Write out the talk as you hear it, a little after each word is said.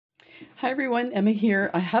Hi everyone, Emma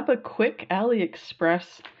here. I have a quick AliExpress,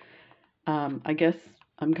 I guess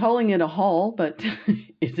I'm calling it a haul, but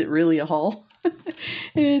is it really a haul?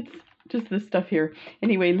 It's just this stuff here.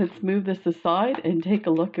 Anyway, let's move this aside and take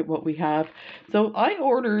a look at what we have. So I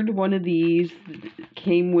ordered one of these,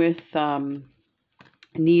 came with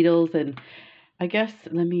needles, and I guess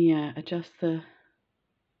let me adjust the,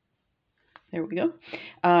 there we go.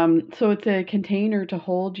 So it's a container to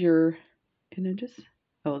hold your, can I just,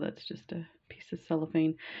 oh, that's just a piece of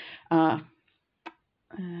cellophane. It's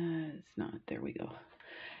not, there we go.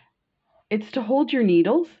 It's to hold your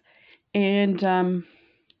needles. And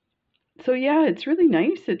so yeah, it's really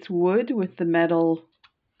nice. It's wood with the metal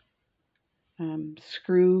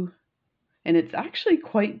screw, and it's actually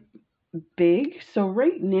quite big. So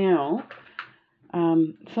right now,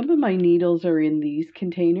 some of my needles are in these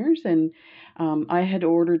containers, and I had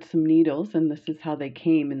ordered some needles, and this is how they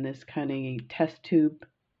came in this kind of test tube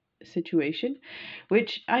situation,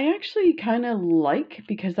 which I actually kind of like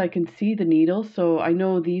because I can see the needles. So I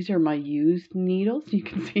know these are my used needles. You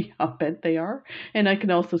can see how bent they are, and I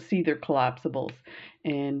can also see their collapsibles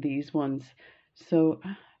and these ones. So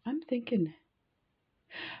I'm thinking,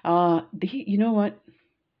 you know what?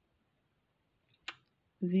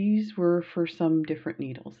 These were for some different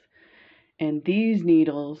needles, and these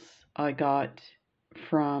needles I got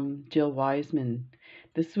from Jill Wiseman.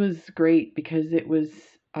 This was great because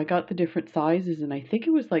I got the different sizes, and I think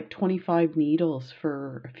it was like 25 needles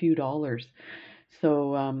for a few dollars.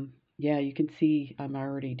 So yeah, you can see I'm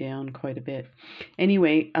already down quite a bit.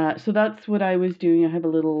 Anyway, so that's what I was doing. I have a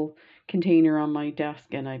little container on my desk,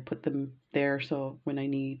 and I put them there, so when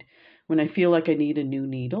I feel like I need a new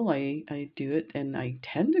needle, I do it, and I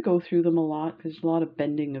tend to go through them a lot. There's a lot of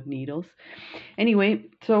bending of needles. Anyway,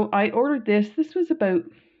 so I ordered this. This was about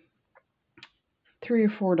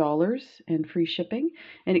 $3 or $4 and free shipping,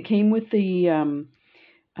 and it came with the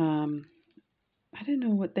I don't know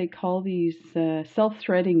what they call these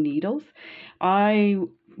self-threading needles. I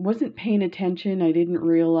wasn't paying attention. I didn't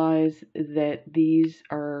realize that these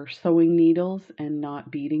are sewing needles and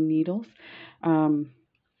not beading needles,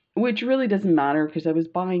 which really doesn't matter because I was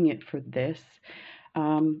buying it for this.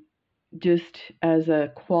 Just as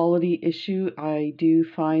a quality issue, I do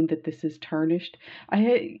find that this is tarnished.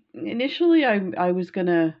 Initially I was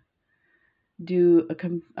gonna do a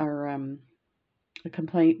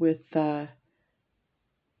complaint with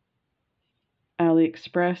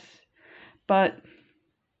AliExpress, but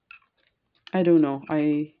I don't know.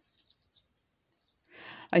 I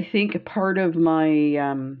think a part of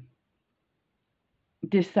my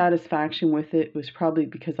dissatisfaction with it was probably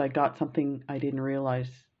because I got something I didn't realize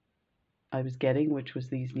I was getting, which was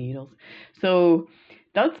these needles. So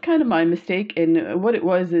that's kind of my mistake. And what it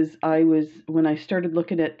was is when I started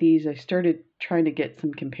looking at these, I started trying to get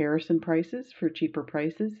some comparison prices for cheaper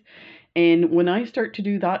prices. And when I start to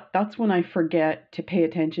do that, that's when I forget to pay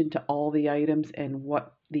attention to all the items and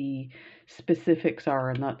what the specifics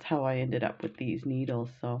are. And that's how I ended up with these needles.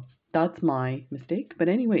 So that's my mistake. But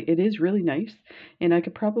anyway, it is really nice. And I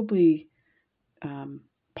could probably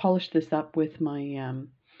polish this up with my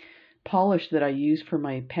polish that I use for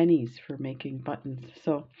my pennies for making buttons.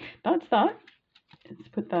 So that's that. Let's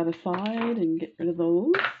put that aside and get rid of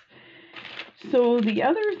those. So the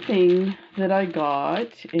other thing that I got,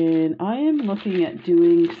 and I am looking at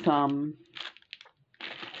doing some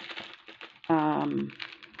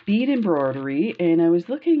bead embroidery, and I was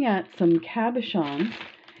looking at some cabochons,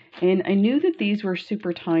 and I knew that these were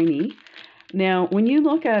super tiny. Now when you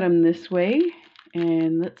look at them this way,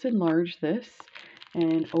 and let's enlarge this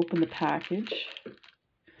and open the package.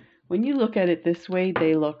 When you look at it this way,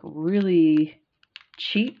 they look really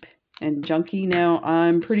cheap and junky. Now,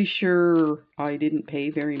 I'm pretty sure I didn't pay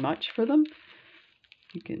very much for them.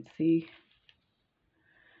 You can see.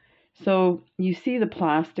 So you see the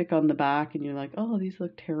plastic on the back and you're like, oh, these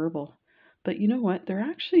look terrible. But you know what? They're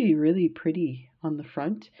actually really pretty on the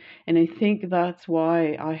front. And I think that's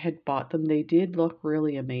why I had bought them. They did look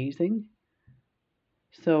really amazing.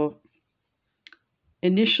 So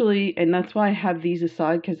initially, and that's why I have these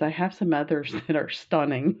aside, because I have some others that are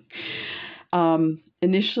stunning.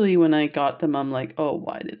 Initially when I got them, I'm like, oh,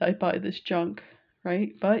 why did I buy this junk,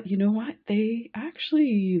 right? But you know what? They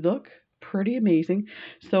actually look pretty amazing.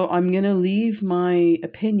 So I'm gonna leave my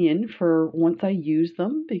opinion for once I use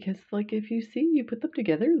them, because like if you see, you put them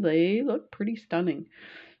together, they look pretty stunning.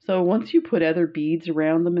 So once you put other beads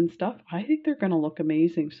around them and stuff, I think they're gonna look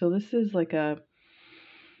amazing. So this is like a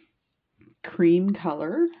cream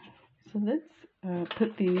color. So let's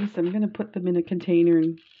put these, I'm going to put them in a container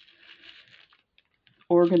and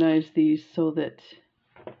organize these so that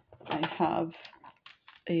I have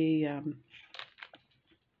a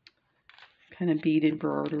kind of bead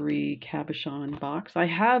embroidery cabochon box. I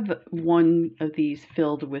have one of these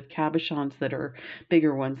filled with cabochons that are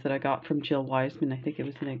bigger ones that I got from Jill Wiseman. I think it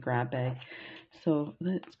was in a grab bag. So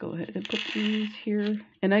let's go ahead and put these here.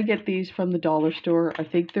 And I get these from the dollar store. I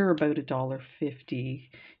think they're about $1.50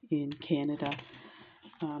 in Canada.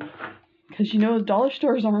 Because you know, dollar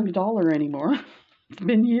stores aren't $1 anymore. It's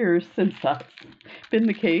been years since that's been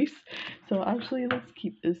the case. So actually, let's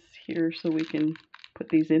keep this here so we can put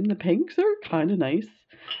these in. The pinks are kind of nice.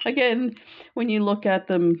 Again, when you look at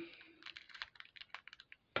them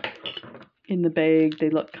in the bag, they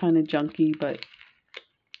look kind of junky, but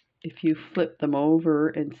if you flip them over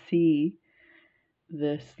and see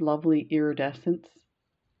this lovely iridescence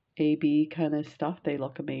AB kind of stuff, they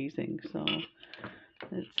look amazing. So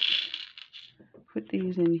let's put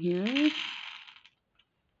these in here.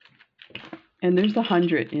 And there's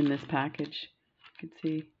 100 in this package, you can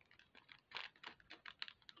see.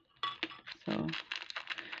 So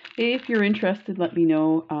if you're interested, let me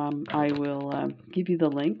know. I will give you the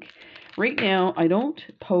link. Right now, I don't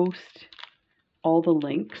post all the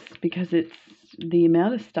links because it's the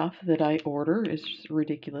amount of stuff that I order is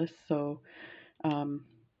ridiculous. So, and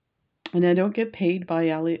I don't get paid by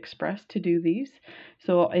AliExpress to do these.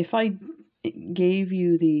 So if I gave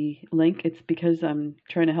you the link, it's because I'm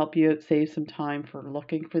trying to help you out, save some time for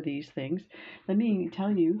looking for these things. Let me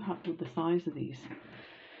tell you the size of these.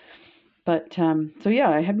 But so yeah,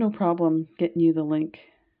 I have no problem getting you the link.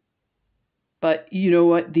 But you know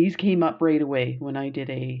what? These came up right away when I did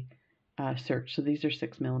a search. So these are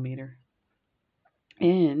 6mm.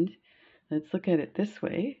 And let's look at it this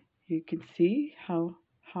way. You can see how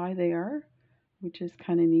high they are, which is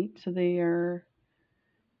kind of neat. So they are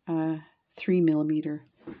 3mm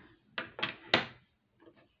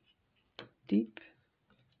deep.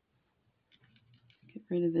 Get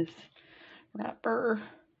rid of this wrapper.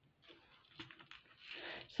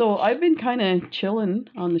 So I've been kind of chilling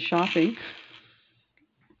on the shopping.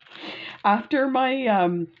 After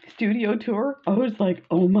my studio tour, I was like,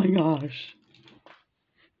 oh my gosh,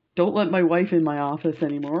 don't let my wife in my office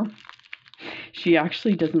anymore. She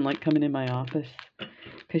actually doesn't like coming in my office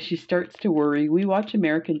because she starts to worry. We watch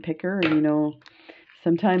American Picker, and you know,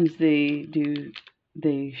 sometimes they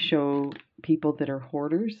show people that are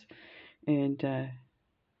hoarders, and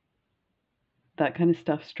that kind of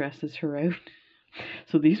stuff stresses her out.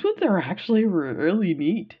 So these ones are actually really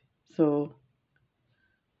neat. So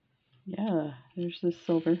yeah, there's this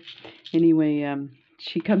silver. Anyway,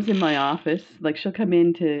 she comes in my office, like she'll come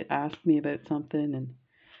in to ask me about something, and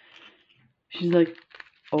she's like,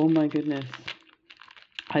 oh my goodness,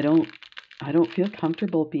 I don't feel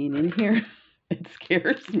comfortable being in here. It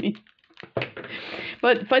scares me.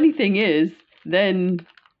 But funny thing is, then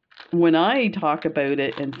when I talk about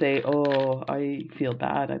it and say, oh, I feel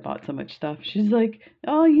bad, I bought so much stuff, she's like,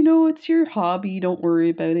 oh, you know, it's your hobby, don't worry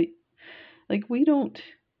about it. Like, we don't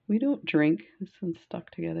drink. This one's stuck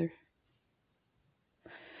together.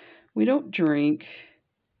 We don't drink.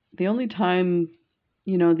 The only time,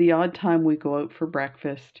 you know, the odd time we go out for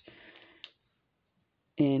breakfast,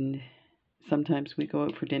 and sometimes we go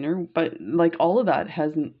out for dinner, but like all of that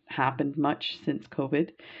hasn't happened much since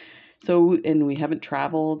COVID. So, and we haven't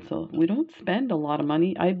traveled, so we don't spend a lot of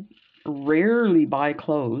money. I rarely buy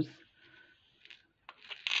clothes.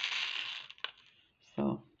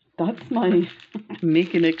 So that's my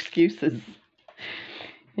making excuses.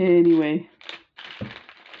 Anyway,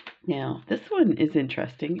 now this one is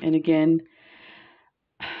interesting. And again,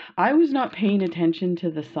 I was not paying attention to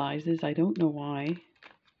the sizes. I don't know why,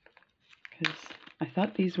 because I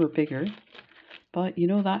thought these were bigger. But you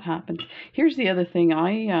know, that happens. Here's the other thing.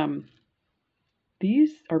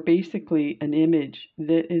 These are basically an image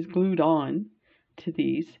that is glued on to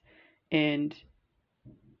these, and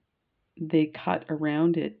they cut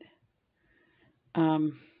around it.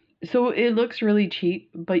 So it looks really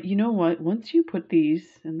cheap, but you know what? Once you put these,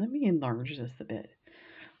 and let me enlarge this a bit.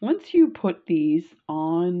 Once you put these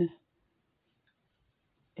on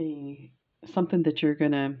something that you're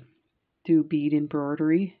gonna do bead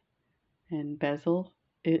embroidery and bezel,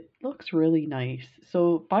 it looks really nice.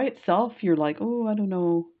 So by itself, you're like, oh, I don't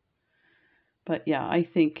know. But yeah, I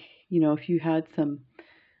think, you know, if you had some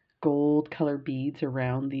gold color beads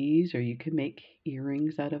around these, or you could make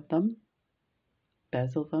earrings out of them,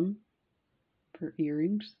 bezel them for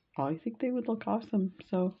earrings, I think they would look awesome.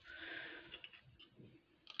 So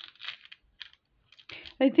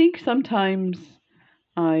I think sometimes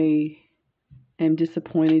I am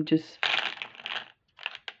disappointed, just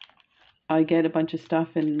I get a bunch of stuff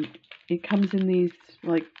and it comes in these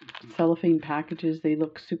like cellophane packages. They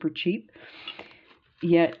look super cheap.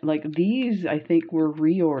 yet, like, these I think were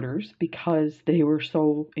reorders because they were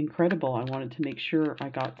so incredible. I wanted to make sure I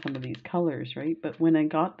got some of these colors, right? But when I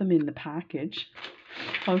got them in the package,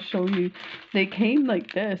 I'll show you, they came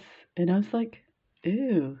like this, and I was like,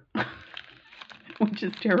 ew, which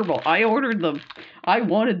is terrible. I ordered them. I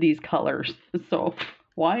wanted these colors, so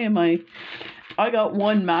why am I got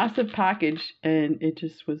one massive package and it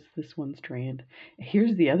just was this one strand.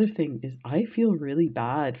 Here's the other thing is I feel really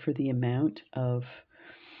bad for the amount of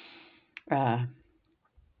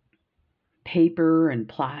paper and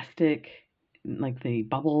plastic, like the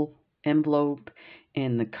bubble envelope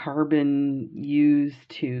and the carbon used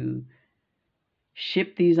to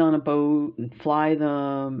ship these on a boat and fly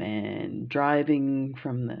them and driving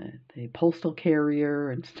from the postal carrier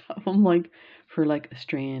and stuff. I'm like, for like a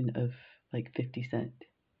strand of like 50-cent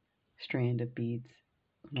strand of beads.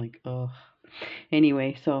 I'm like, oh.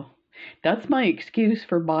 Anyway, so that's my excuse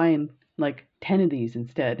for buying like 10 of these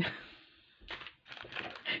instead.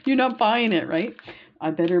 You're not buying it, right?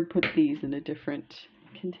 I better put these in a different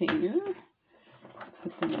container.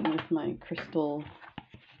 Put them in with my crystal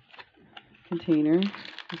container.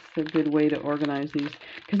 This is a good way to organize these.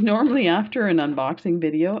 Because normally after an unboxing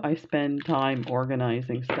video, I spend time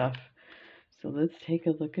organizing stuff. So let's take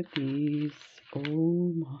a look at these.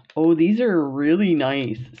 Oh my. Oh, these are really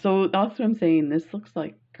nice. So that's what I'm saying. This looks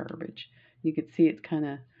like garbage. You can see it's kind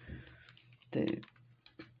of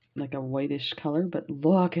like a whitish color, but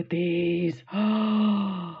look at these.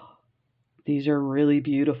 Oh, these are really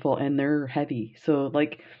beautiful and they're heavy. So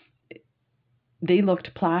like they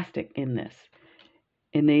looked plastic in this.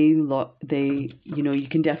 And you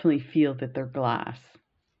can definitely feel that they're glass.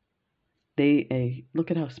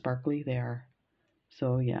 Look at how sparkly they are.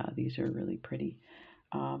 So yeah, these are really pretty.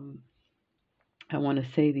 I want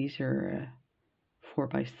to say these are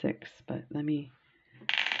 4x6, but let me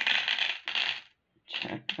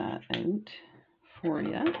check that out for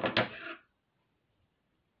you.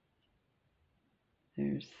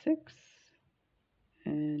 There's 6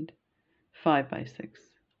 and 5x6.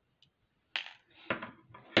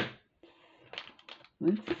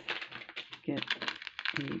 Let's get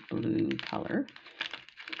a blue color.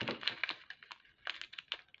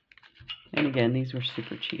 And again, these were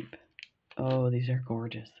super cheap. Oh, these are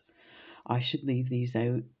gorgeous. I should leave these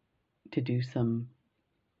out to do some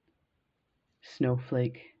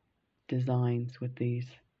snowflake designs with these.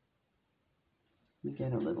 Let me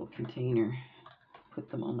get a little container, put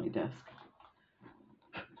them on my desk.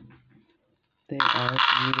 They are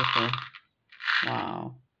beautiful.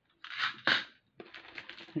 Wow.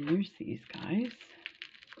 And there's these guys.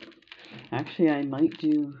 Actually, I might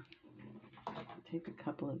take a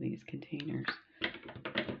couple of these containers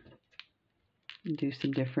and do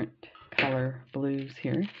some different color blues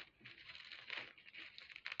here.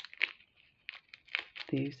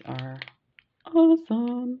 These are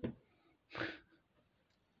awesome.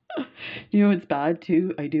 You know, it's bad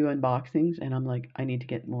too. I do unboxings and I'm like, I need to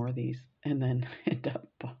get more of these, and then end up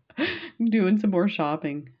doing some more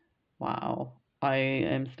shopping. Wow. I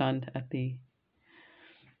am stunned at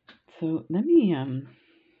so let me, I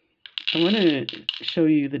want to show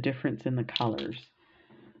you the difference in the colors.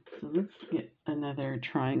 So let's get another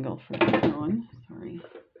triangle for that one. Sorry.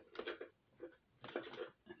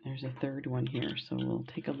 There's a third one here, so we'll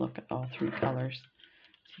take a look at all 3 colors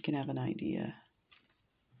so you can have an idea.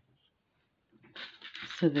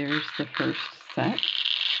 So there's the first set.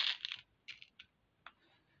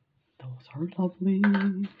 Those are lovely.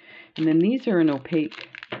 And then these are an opaque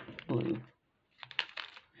blue.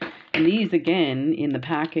 And these, again, in the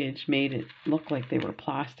package made it look like they were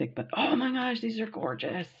plastic, but oh my gosh, these are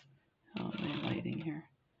gorgeous. Oh, my lighting here.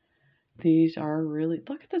 These are really,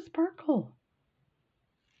 look at the sparkle.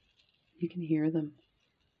 You can hear them.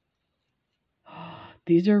 Oh,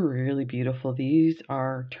 these are really beautiful. These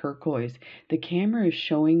are turquoise. The camera is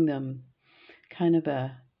showing them kind of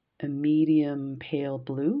a medium pale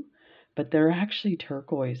blue, but they're actually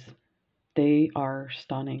turquoise. They are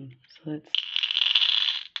stunning. So let's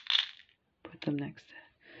put them next to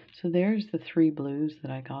it. So there's the 3 blues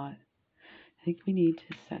that I got. I think we need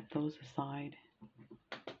to set those aside.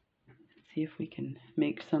 See if we can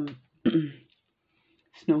make some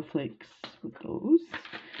snowflakes with those.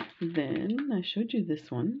 Then I showed you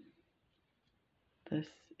this one. This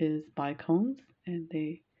is bicones and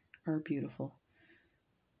they are beautiful.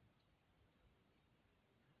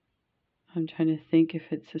 I'm trying to think if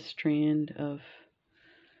it's a strand of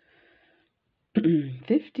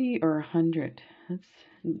 50 or 100. Let's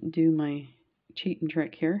do my cheat and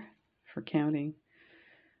trick here for counting.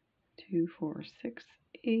 2, 4, 6,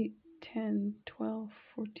 8, 10, 12,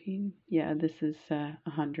 14. Yeah, this is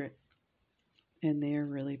 100. and they're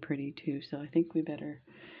really pretty too. So I think we better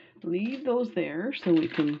leave those there so we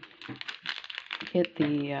can hit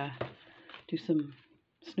the, do some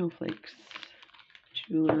snowflakes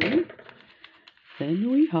jewelry.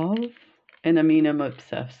 Then we have, and I mean, I'm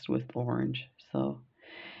obsessed with orange. So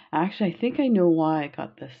actually, I think I know why I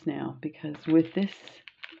got this now, because with this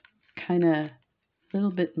kind of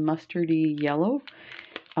little bit mustardy yellow,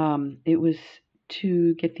 it was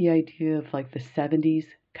to get the idea of like the 70s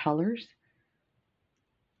colors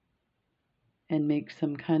and make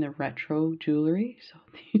some kind of retro jewelry. So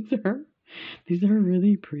these are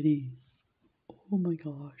really pretty. Oh my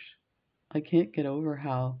gosh. I can't get over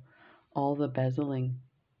how all the bezeling.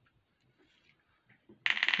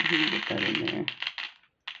 Get that in there.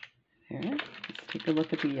 There. Let's take a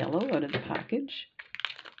look at the yellow out of the package.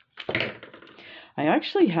 I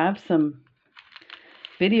actually have some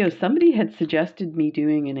videos. Somebody had suggested me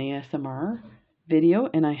doing an ASMR video,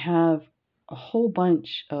 and I have a whole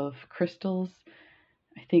bunch of crystals,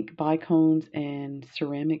 I think bicones and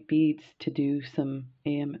ceramic beads to do some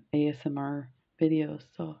ASMR videos.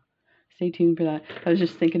 So stay tuned for that. I was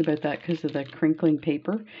just thinking about that because of the crinkling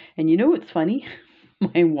paper. And you know what's funny?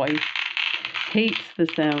 My wife hates the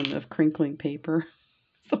sound of crinkling paper.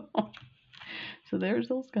 So there's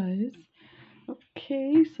those guys.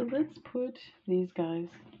 Okay, so let's put these guys,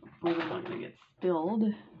 I don't want to get spilled.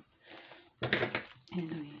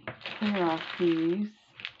 And we clear off these.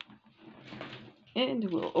 And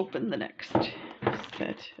we'll open the next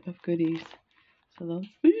set of goodies. So that's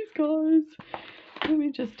these guys. Let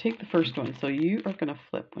me just take the first one. So you are going to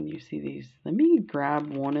flip when you see these. Let me grab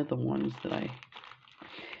one of the ones that I...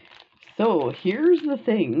 So here's the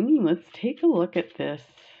thing. Let's take a look at this.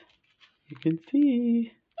 You can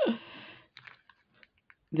see.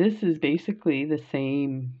 This is basically the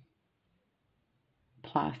same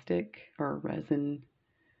plastic or resin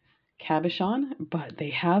cabochon, but they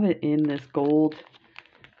have it in this gold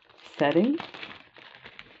setting.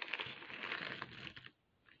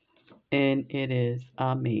 And it is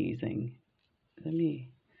amazing. Let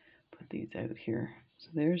me put these out here. So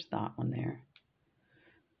there's that one there.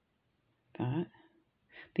 That.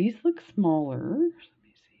 These look smaller. Let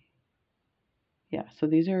me see. Yeah, so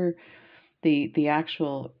these are the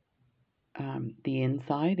actual, the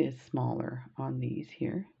inside is smaller on these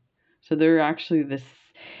here. So they're actually this,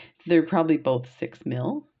 they're probably both 6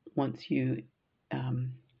 mil once you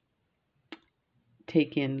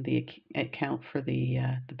take in the account for the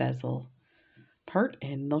bezel part.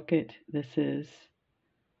 And look at, this is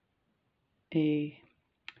a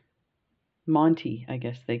Monty, I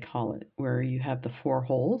guess they call it, where you have the 4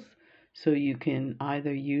 holes. So you can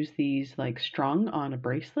either use these like strung on a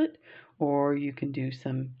bracelet, or you can do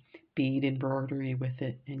some bead embroidery with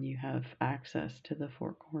it and you have access to the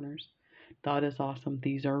 4 corners. That is awesome.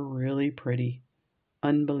 These are really pretty.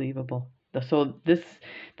 Unbelievable. So this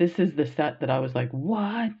is the set that I was like,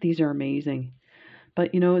 what? These are amazing.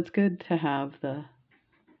 But you know, it's good to have the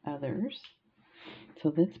others.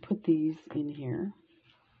 So let's put these in here.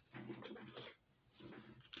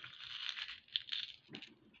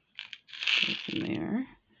 In there.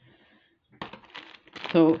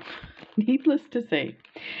 So needless to say,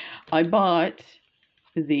 I bought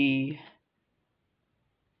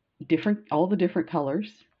all the different colors,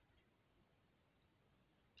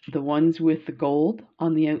 the ones with the gold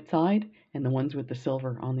on the outside and the ones with the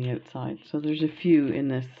silver on the outside. So there's a few in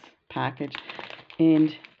this package,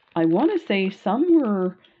 and I want to say some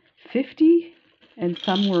were 50 and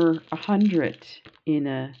some were 100 in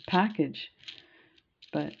a package,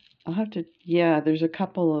 but I'll have to, yeah, there's a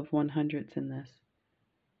couple of 100s in this.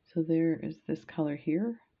 So there is this color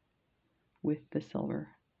here with the silver.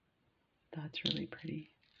 That's really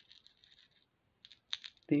pretty.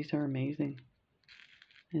 These are amazing.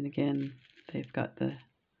 And again, they've got the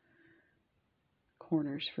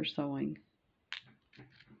corners for sewing.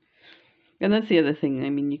 And that's the other thing. I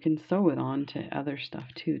mean, you can sew it on to other stuff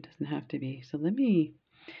too. It doesn't have to be. So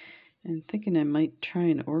I'm thinking I might try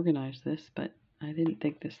and organize this, but I didn't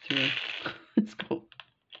think this through. Let's go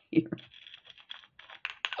here.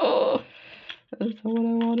 Oh, that's not what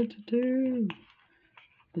I wanted to do.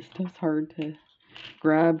 This stuff's hard to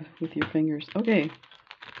grab with your fingers. Okay.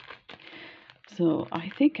 So I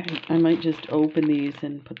think I might just open these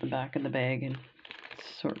and put them back in the bag and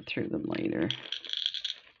sort through them later.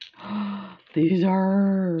 These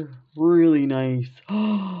are really nice.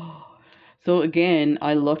 So again,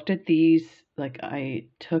 I looked at these, like I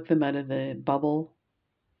took them out of the bubble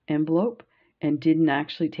envelope and didn't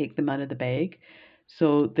actually take them out of the bag.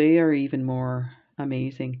 So they are even more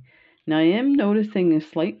amazing. Now I am noticing a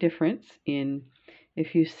slight difference in,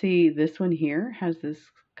 if you see this one here has this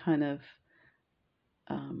kind of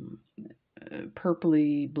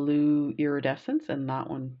purpley blue iridescence, and that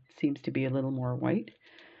one seems to be a little more white.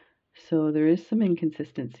 So there is some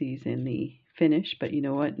inconsistencies in the finish, but you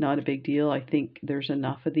know what? Not a big deal. I think there's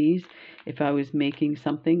enough of these. If I was making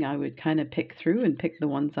something, I would kind of pick through and pick the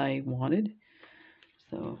ones I wanted.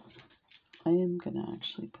 So I am going to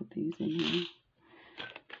actually put these in here.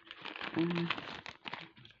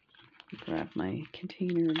 Grab my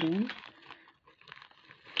container again.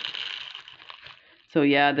 So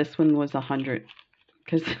yeah, this one was 100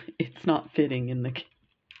 because it's not fitting in the...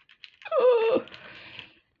 Oh,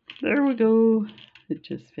 there we go. It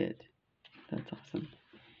just fit. That's awesome.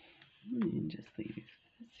 And just leave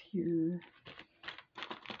this here.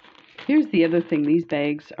 Here's the other thing. These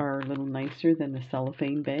bags are a little nicer than the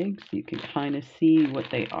cellophane bags. You can kind of see what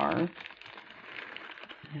they are.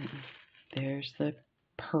 And there's the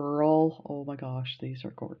pearl. Oh my gosh, these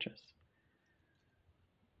are gorgeous.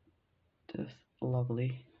 Just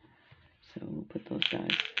lovely. So we'll put those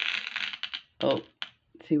guys. Oh,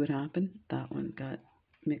 see what happened? That one got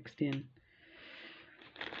mixed in.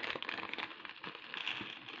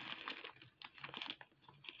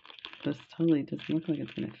 This totally doesn't look like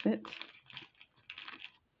it's going to fit.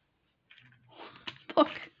 Look,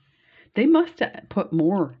 they must have put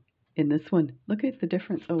more in this one. Look at the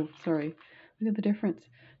difference. Oh, sorry. Look at the difference.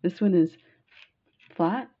 This one is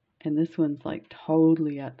flat, and this one's like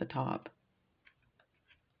totally at the top.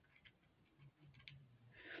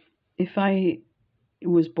 If I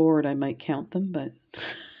was bored, I might count them, but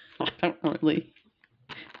I don't really.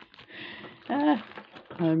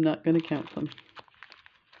 I'm not going to count them.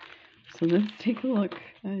 So let's take a look.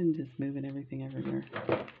 I'm just moving everything everywhere.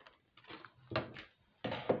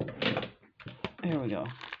 There we go.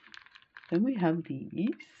 Then we have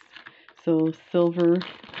these. So silver.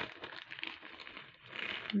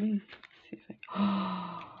 Let me see if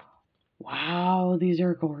I... Wow, these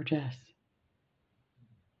are gorgeous.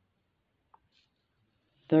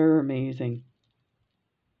 They're amazing.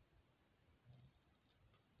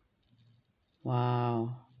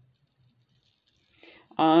 Wow.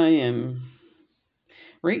 I am...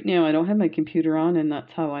 Right now, I don't have my computer on, and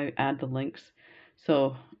that's how I add the links.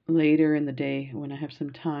 So later in the day, when I have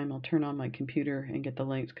some time, I'll turn on my computer and get the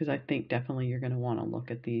links, because I think definitely you're going to want to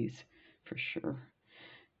look at these for sure.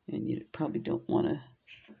 And you probably don't want to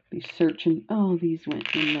be searching. Oh, these went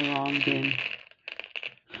in the wrong bin.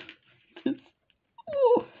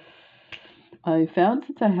 Oh. I found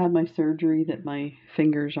since I had my surgery that my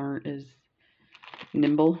fingers aren't as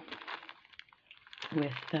nimble with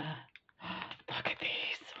look at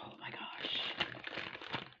these. Oh my gosh.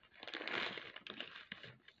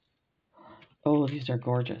 Oh, these are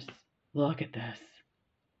gorgeous. Look at this.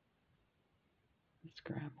 Let's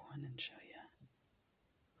grab one and show you.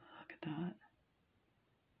 Look at that.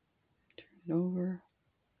 Turn it over.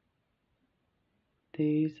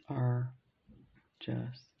 These are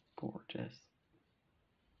just gorgeous.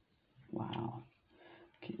 Wow.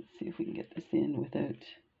 Okay, let's see if we can get this in without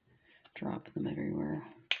dropping them everywhere.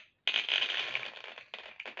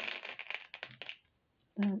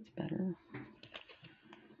 That's better.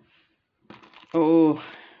 Oh,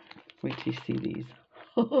 wait till you see these.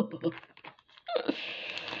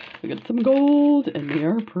 We got some gold, and they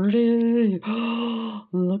are pretty.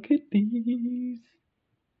 Look at these.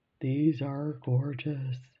 These are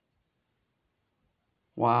gorgeous.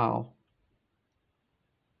 Wow.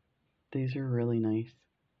 These are really nice.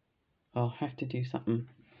 I'll have to do something.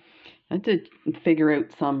 I have to figure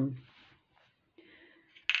out some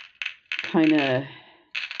kind of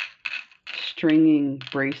stringing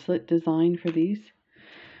bracelet design for these,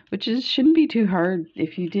 which shouldn't be too hard.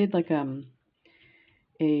 If you did like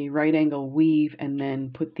a right angle weave and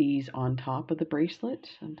then put these on top of the bracelet,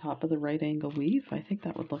 on top of the right angle weave, I think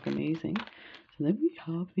that would look amazing. So then we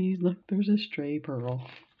have these. Look, there's a stray pearl.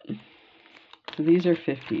 So these are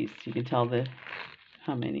 50s. You can tell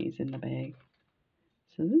how many's in the bag.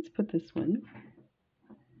 So let's put this one.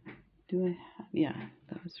 Do I have? Yeah,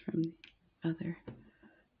 that was from the other.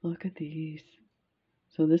 Look at these.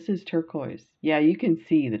 So this is turquoise. Yeah, you can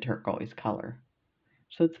see the turquoise color.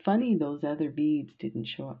 So it's funny those other beads didn't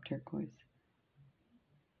show up turquoise.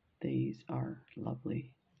 These are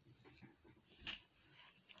lovely.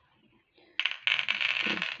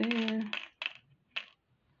 There.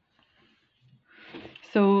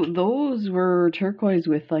 So those were turquoise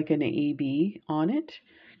with like an AB on it,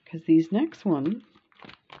 because these next one,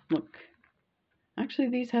 look, actually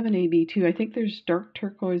these have an AB too. I think there's dark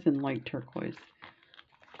turquoise and light turquoise.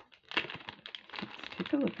 Let's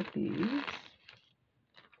take a look at these.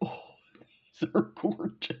 Oh, these are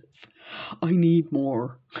gorgeous. I need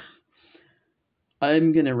more.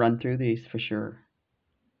 I'm gonna run through these for sure.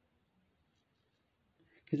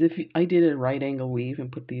 Because if I did a right angle weave and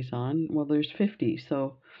put these on, well, there's 50,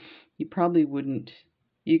 so you probably wouldn't.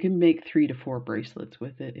 You can make 3 to 4 bracelets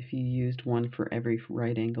with it if you used one for every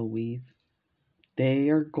right angle weave. They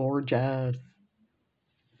are gorgeous.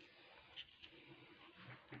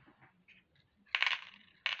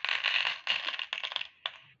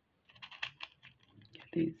 Get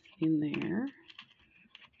these in there.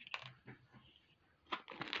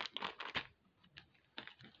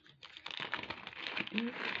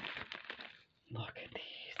 Look at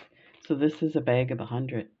these. So this is a bag of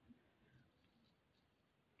 100.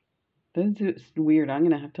 That's weird. I'm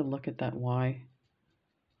going to have to look at that why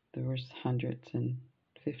there was hundreds and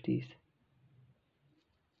 50s.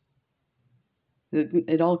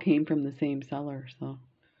 It all came from the same seller, so.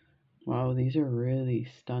 Wow, these are really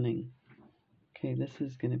stunning. Okay, this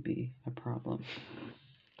is going to be a problem.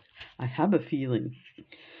 I have a feeling.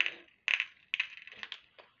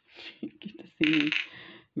 You get to see me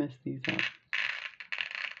mess these up.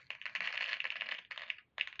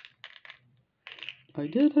 I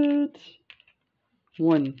did it!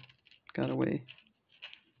 One got away.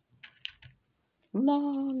 La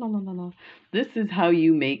la la la la. This is how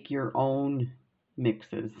you make your own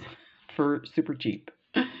mixes for super cheap.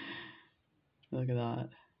 Look at that.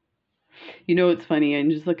 You know, it's funny. I'm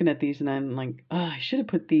just looking at these and I'm like, oh, I should have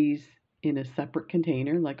put these in a separate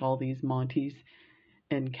container, like all these Monties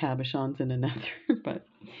and cabochons in another. But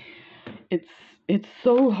it's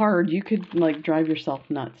so hard. You could like drive yourself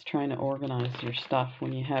nuts trying to organize your stuff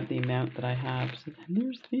when you have the amount that I have. So then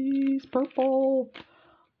there's these purple.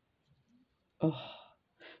 Oh.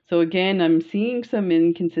 So again, I'm seeing some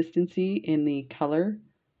inconsistency in the color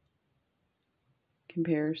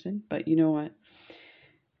comparison, but you know what?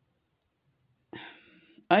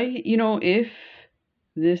 If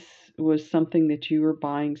this was something that you were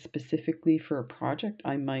buying specifically for a project,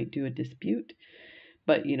 I might do a dispute.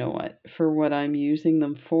 But you know what? For what I'm using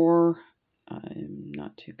them for, I'm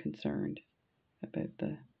not too concerned about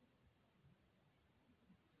the...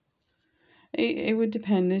 It would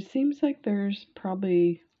depend. It seems like there's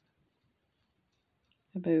probably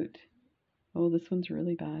about... Oh, this one's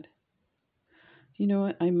really bad. You know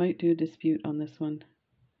what? I might do a dispute on this one,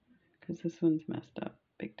 because this one's messed up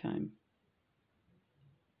big time.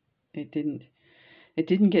 It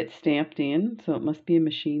didn't get stamped in, so it must be a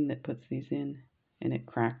machine that puts these in, and it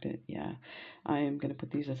cracked it. Yeah, I am going to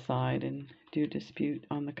put these aside and do a dispute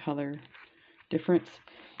on the color difference.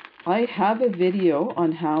 I have a video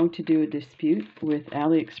on how to do a dispute with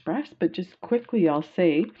AliExpress, but just quickly I'll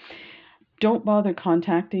say, don't bother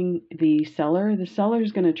contacting the seller. The seller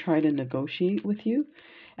is going to try to negotiate with you.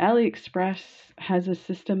 AliExpress has a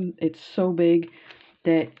system, it's so big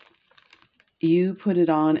that you put it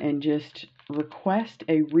on and just request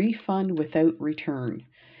a refund without return,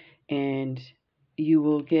 and you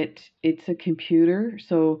will get, it's a computer,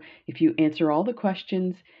 so if you answer all the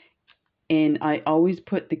questions, and I always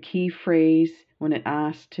put the key phrase when it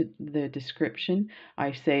asks to the description,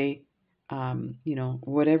 I say,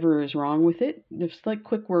 whatever is wrong with it, just like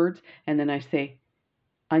quick words, and then I say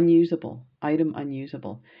unusable, item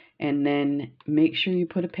unusable, and then make sure you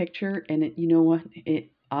put a picture, and you know what,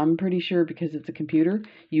 I'm pretty sure because it's a computer,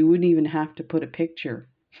 you wouldn't even have to put a picture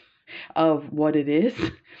of what it is.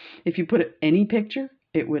 If you put any picture,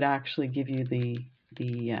 it would actually give you the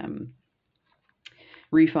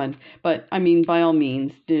refund. But I mean, by all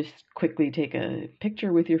means, just quickly take a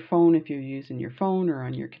picture with your phone if you're using your phone or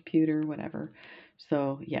on your computer, whatever.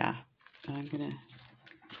 So yeah, I'm gonna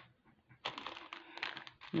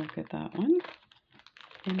look at that one.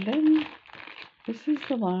 And then this is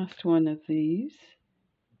the last one of these.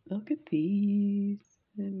 Look at these.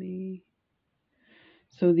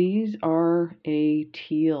 So these are a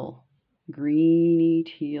teal, greeny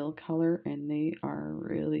teal color, and they are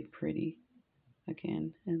really pretty.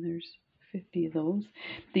 Again, and there's 50 of those.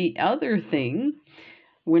 The other thing,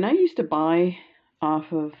 when I used to buy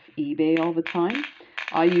off of eBay all the time,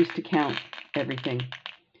 I used to count everything.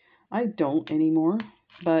 I don't anymore,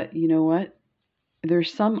 but you know what?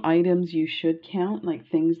 There's some items you should count, like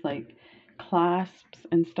things like clasps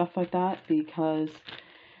and stuff like that, because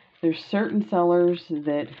there's certain sellers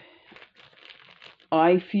that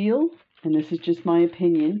I feel, and this is just my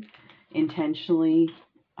opinion, intentionally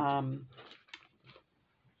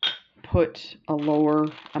put a lower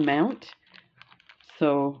amount.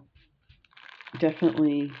 So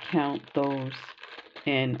definitely count those.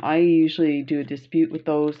 And I usually do a dispute with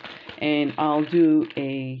those, and I'll do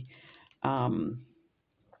a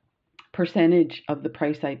percentage of the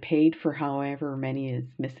price I paid for however many is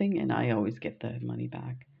missing, and I always get the money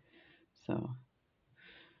back. So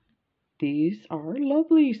these are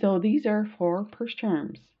lovely. So these are for purse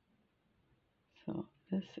charms. So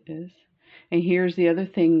this is, and here's the other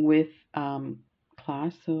thing with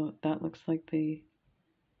class. So that looks like the,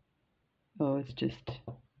 oh, it's just,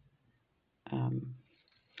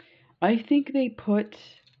 I think they put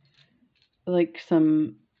like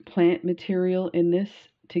some plant material in this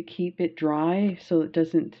to keep it dry so it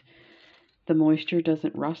doesn't, the moisture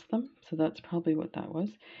doesn't rust them. So that's probably what that was.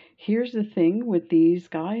 Here's the thing with these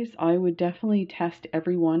guys, I would definitely test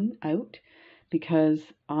everyone out because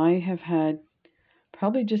I have had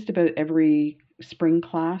probably just about every spring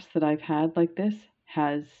class that I've had like this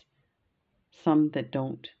has some that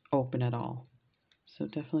don't open at all. So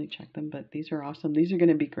definitely check them, but these are awesome. These are going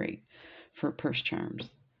to be great for purse charms.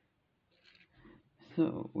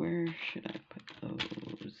 So where should I put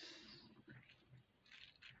those?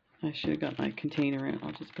 I should have got my container out.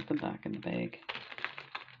 I'll just put them back in the bag.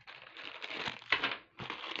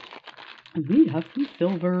 And we have some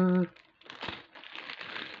silver.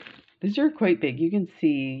 These are quite big. You can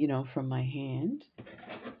see, you know, from my hand.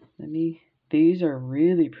 These are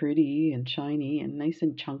really pretty and shiny and nice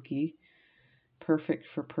and chunky. Perfect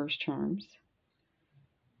for purse charms.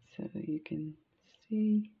 So you can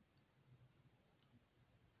see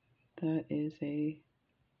that is a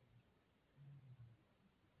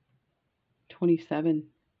 27,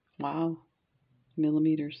 wow,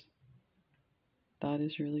 millimeters. That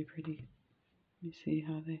is really pretty. Let me see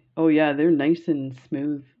how they, oh yeah, they're nice and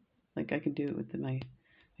smooth. Like I can do it with my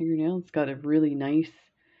fingernail. It's got a really nice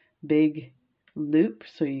big loop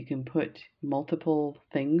so you can put multiple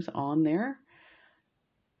things on there,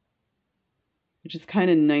 which is kind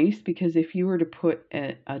of nice because if you were to put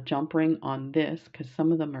a jump ring on this, because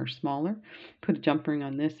some of them are smaller, put a jump ring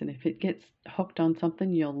on this, and if it gets hooked on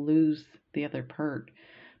something, you'll lose the other part.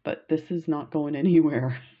 But this is not going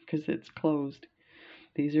anywhere because it's closed.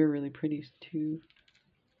 These are really pretty. 2,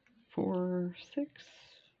 4, 6,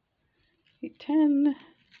 8, 10.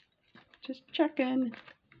 Just checking.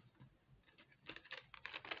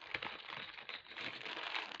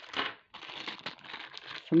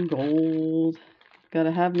 Some gold.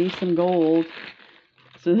 Gotta have me some gold.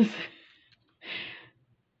 So this,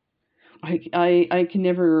 I can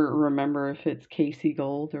never remember if it's Casey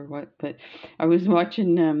Gold or what, but I was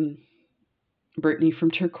watching Brittany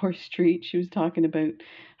from Turquoise Street. She was talking about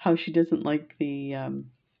how she doesn't like the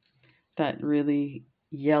that really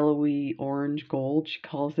yellowy orange gold. She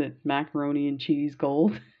calls it macaroni and cheese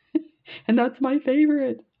gold. And that's my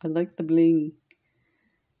favorite. I like the bling.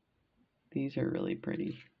 These are really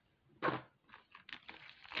pretty.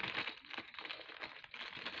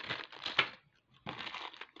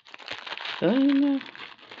 So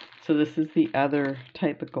this is the other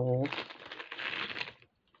type of gold.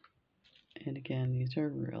 And again, these are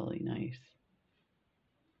really nice.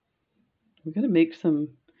 We're going to make some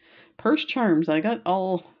purse charms. I got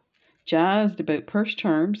all jazzed about purse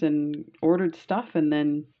charms and ordered stuff and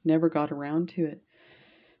then never got around to it.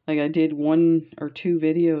 Like I did 1 or 2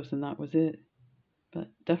 videos and that was it. But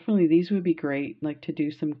definitely these would be great, like to do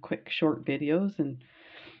some quick short videos and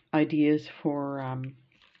ideas for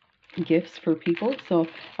gifts for people. So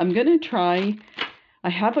I'm going to try, I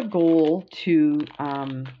have a goal to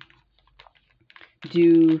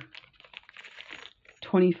do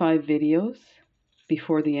 25 videos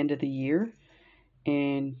before the end of the year,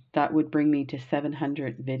 and that would bring me to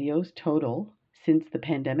 700 videos total since the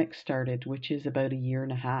pandemic started, which is about 1.5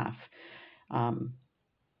 years,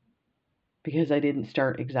 because I didn't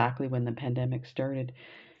start exactly when the pandemic started.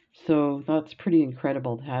 So that's pretty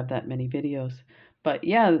incredible to have that many videos. But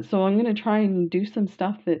yeah, so I'm going to try and do some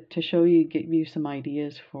stuff that to show you, give you some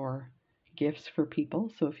ideas for gifts for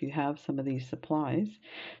people. So if you have some of these supplies.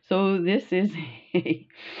 So this is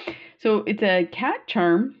so it's a cat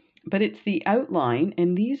charm, but it's the outline,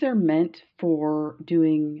 and these are meant for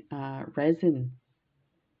doing resin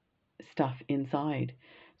stuff inside.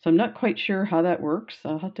 So I'm not quite sure how that works.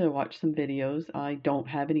 I'll have to watch some videos. I don't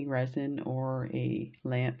have any resin or a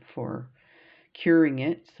lamp for curing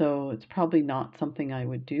it, so it's probably not something I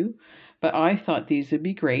would do. But I thought these would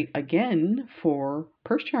be great, again, for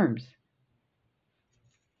purse charms.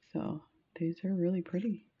 So these are really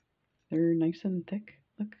pretty. They're nice and thick.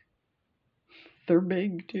 Look. They're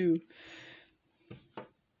big too.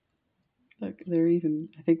 Look, they're even,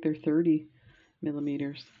 I think they're 30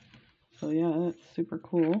 millimeters. So yeah, that's super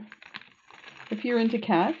cool. If you're into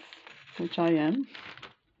cats, which I am,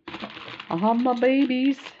 I'll have my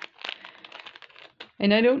babies.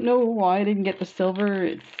 And I don't know why I didn't get the silver.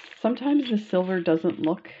 It's sometimes the silver doesn't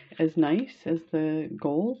look as nice as the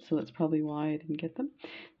gold, so that's probably why I didn't get them.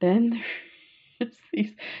 Then Just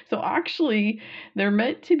these. So actually, they're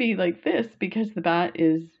meant to be like this because the bat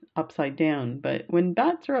is upside down. But when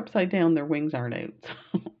bats are upside down, their wings aren't out.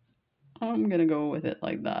 So I'm gonna go with it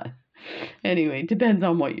like that. Anyway, depends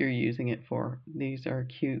on what you're using it for. These are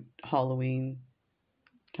cute Halloween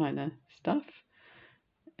kind of stuff.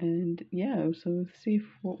 And yeah, so let's see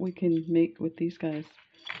what we can make with these guys.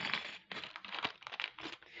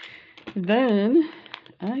 Then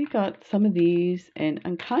I got some of these, and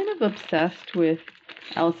I'm kind of obsessed with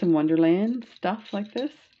Alice in Wonderland stuff like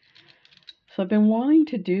this. So I've been wanting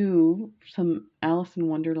to do some Alice in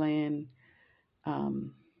Wonderland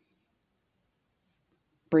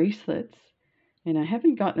bracelets, and I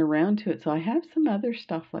haven't gotten around to it. So I have some other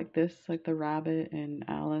stuff like this, like the rabbit and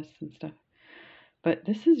Alice and stuff. But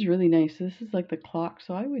this is really nice. This is like the clock,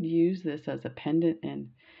 so I would use this as a pendant and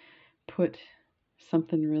put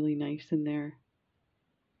something really nice in there.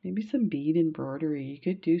 Maybe some bead embroidery. You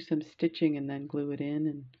could do some stitching and then glue it in,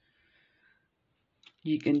 and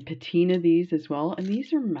you can patina these as well. And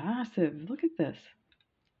these are massive. Look at this.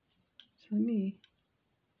 So let me...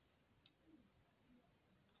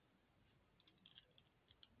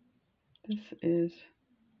 This is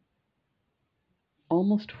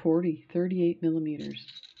almost 40, 38 millimeters.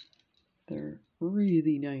 They're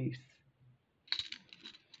really nice.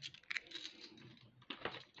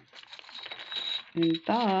 And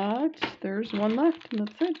that, there's one left, and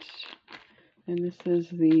that's it. And this is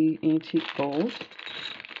the antique gold.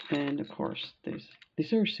 And of course,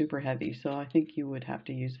 these are super heavy, so I think you would have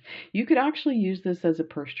to use... You could actually use this as a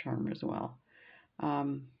purse charm as well.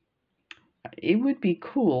 It would be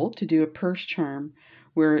cool to do a purse charm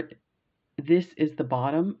where this is the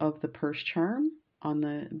bottom of the purse charm on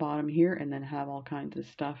the bottom here, and then have all kinds of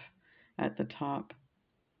stuff at the top.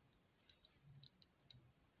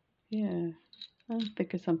 Yeah, I'll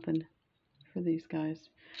think of something for these guys.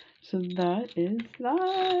 So that is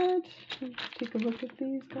that. Let's take a look at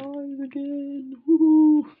these guys again.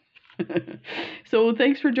 Woohoo! So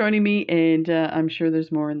thanks for joining me, and I'm sure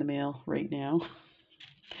there's more in the mail right now.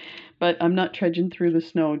 But I'm not trudging through the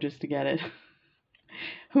snow just to get it.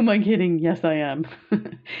 Who am I kidding? Yes, I am.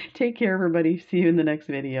 Take care, everybody. See you in the next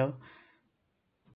video.